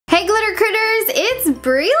it's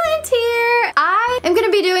Breland here. I am gonna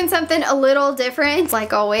be doing something a little different,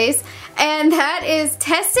 like always, and that is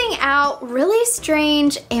testing out really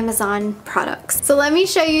strange Amazon products. So let me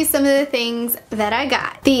show you some of the things that I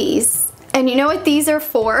got. These, and you know what these are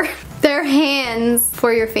for? They're hands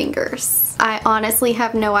for your fingers. I honestly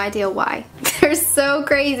have no idea why. They're so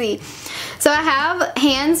crazy. So I have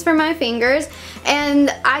hands for my fingers, and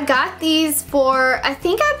I got these for, I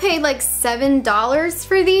think I paid like $7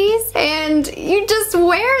 for these, and you just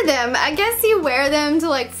wear them. I guess you wear them to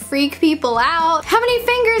like freak people out. How many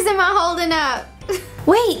fingers am I holding up?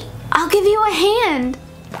 Wait, I'll give you a hand.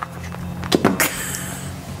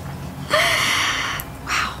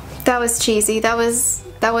 Wow, that was cheesy. That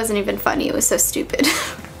wasn't even funny. It was so stupid.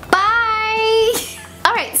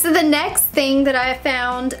 Alright, so the next thing that I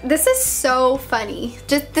found, this is so funny.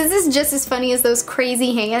 This is just as funny as those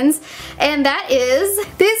crazy hands. And that is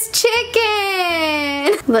this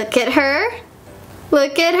chicken. Look at her.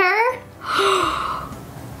 Look at her.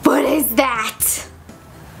 What is that?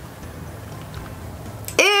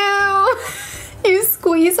 Ew. You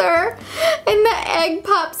squeeze her and the egg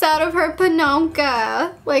pops out of her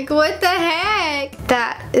panonka. Like, what the heck?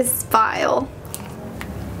 That is vile.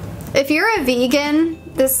 If you're a vegan,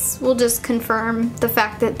 this will just confirm the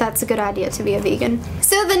fact that that's a good idea to be a vegan.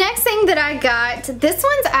 So the next thing that I got, this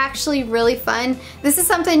one's actually really fun. This is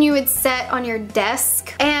something you would set on your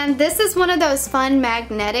desk, and this is one of those fun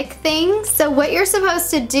magnetic things. So what you're supposed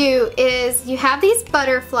to do is you have these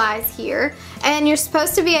butterflies here, and you're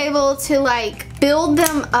supposed to be able to like build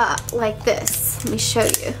them up like this. Let me show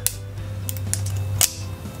you.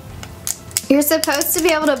 You're supposed to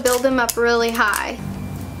be able to build them up really high.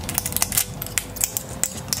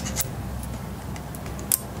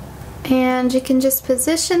 And you can just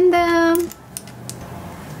position them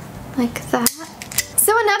like that.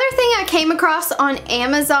 So another thing I came across on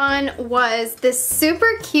Amazon was this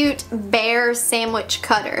super cute bear sandwich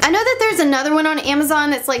cutter. I know that there's another one on Amazon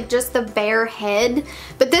that's like just the bear head,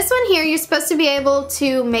 but this one here, you're supposed to be able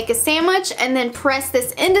to make a sandwich and then press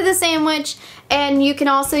this into the sandwich, and you can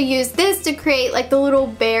also use this to create like the little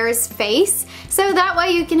bear's face. So that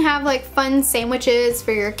way you can have like fun sandwiches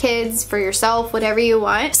for your kids, for yourself, whatever you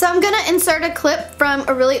want. So I'm gonna insert a clip from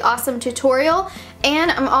a really awesome tutorial,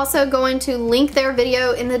 and I'm also going to link their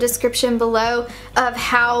video in the description below of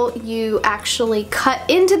how you actually cut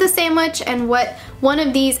into the sandwich and what one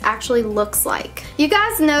of these actually looks like. You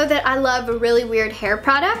guys know that I love really weird hair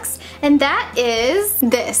products, and that is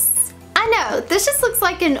this. I know, this just looks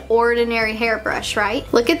like an ordinary hairbrush, right?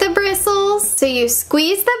 Look at the bristles. So you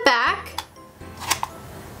squeeze the back,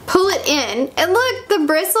 pull it in, and look, the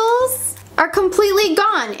bristles are completely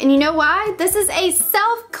gone. And you know why? This is a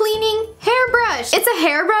self-cleaning hairbrush. It's a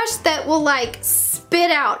hairbrush that will like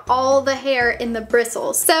spit out all the hair in the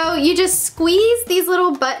bristles. So you just squeeze these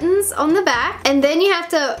little buttons on the back, and then you have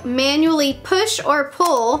to manually push or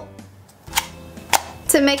pull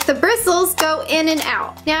to make the bristles go in and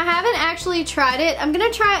out. Now I haven't actually tried it. I'm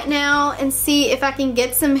gonna try it now and see if I can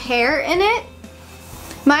get some hair in it.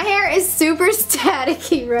 My hair is super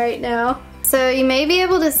staticky right now. So you may be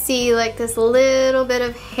able to see like this little bit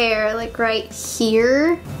of hair like right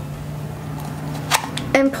here.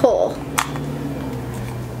 And pull.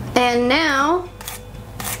 And now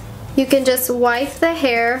you can just wipe the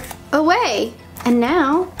hair away. And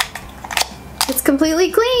now it's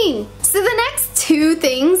completely clean. So the next two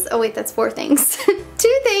things, oh wait, that's four things.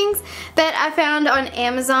 Two things that I found on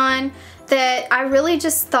Amazon that I really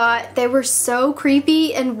just thought they were so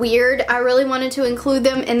creepy and weird. I really wanted to include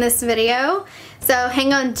them in this video. So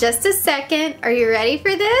hang on just a second. Are you ready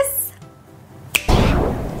for this?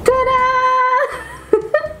 Ta-da!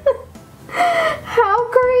 How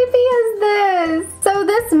creepy is this? So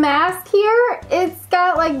this mask here, it's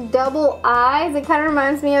got like double eyes. It kind of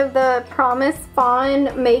reminds me of the Promise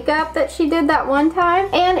Fawn makeup that she did that one time.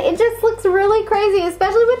 And it just looks really crazy,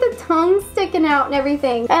 especially with the tongue sticking out and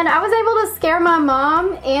everything. And I was able to scare my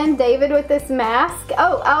mom and David with this mask.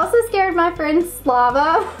 Oh, I also scared my friend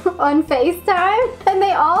Slava on FaceTime. And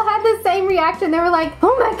they all had the same reaction. They were like,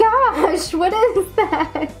 oh my gosh, what is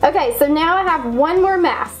that? Okay, so now I have one more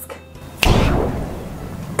mask.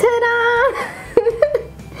 Ta-da!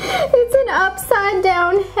 It's an upside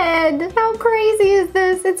down head. How crazy is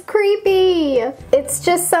this? It's creepy. It's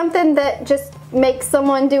just something that just makes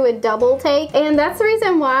someone do a double take, and that's the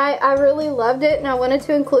reason why I really loved it and I wanted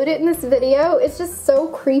to include it in this video. It's just so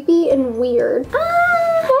creepy and weird.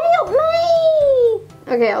 Ah, help me!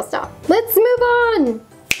 Okay, I'll stop. Let's move on.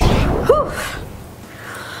 Whew.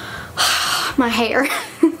 My hair.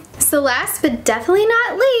 So last but definitely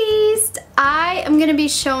not least, I am going to be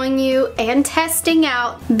showing you and testing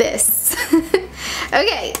out this.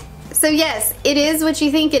 Okay, so yes, it is what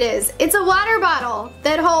you think it is. It's a water bottle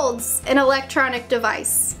that holds an electronic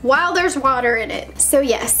device while there's water in it. So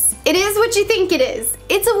yes, it is what you think it is.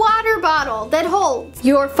 It's a water bottle that holds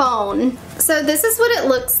your phone. So this is what it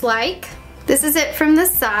looks like. This is it from the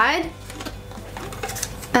side.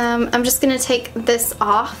 I'm just gonna take this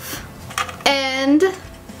off. And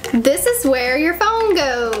this is where your phone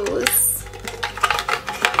goes.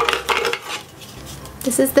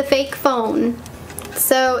 This is the fake phone.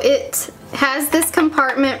 So it has this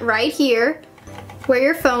compartment right here where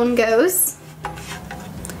your phone goes.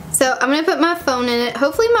 So I'm gonna put my phone in it.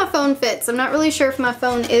 Hopefully my phone fits. I'm not really sure if my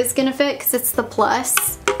phone is gonna fit because it's the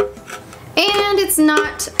Plus. And it's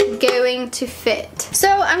not going to fit. So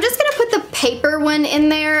I'm just gonna put the paper one in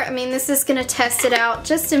there. I mean, this is gonna test it out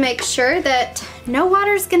just to make sure that no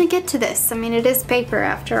water's gonna get to this. I mean, it is paper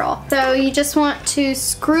after all. So you just want to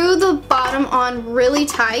screw the bottom on really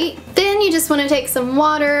tight. Then you just wanna take some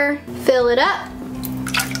water, fill it up.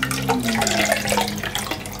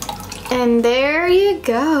 And there you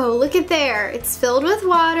go. Look at there. It's filled with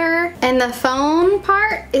water and the phone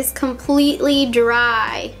part is completely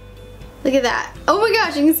dry. Look at that. Oh my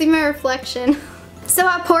gosh, you can see my reflection. So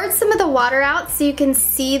I poured some of the water out so you can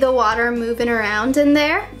see the water moving around in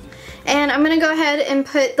there. And I'm gonna go ahead and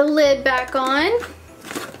put the lid back on.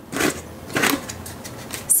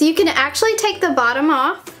 So you can actually take the bottom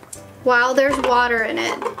off while there's water in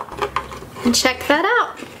it. And check that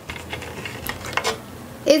out.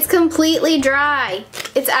 It's completely dry.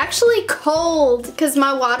 It's actually cold because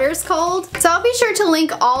my water's cold. So I'll be sure to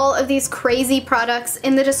link all of these crazy products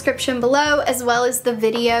in the description below, as well as the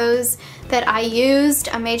videos that I used.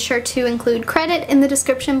 I made sure to include credit in the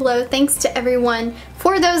description below. Thanks to everyone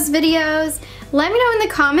for those videos. Let me know in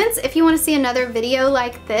the comments if you want to see another video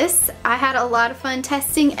like this. I had a lot of fun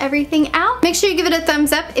testing everything out. Make sure you give it a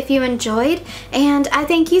thumbs up if you enjoyed. And I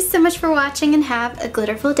thank you so much for watching and have a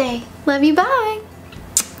glitterful day. Love you, bye!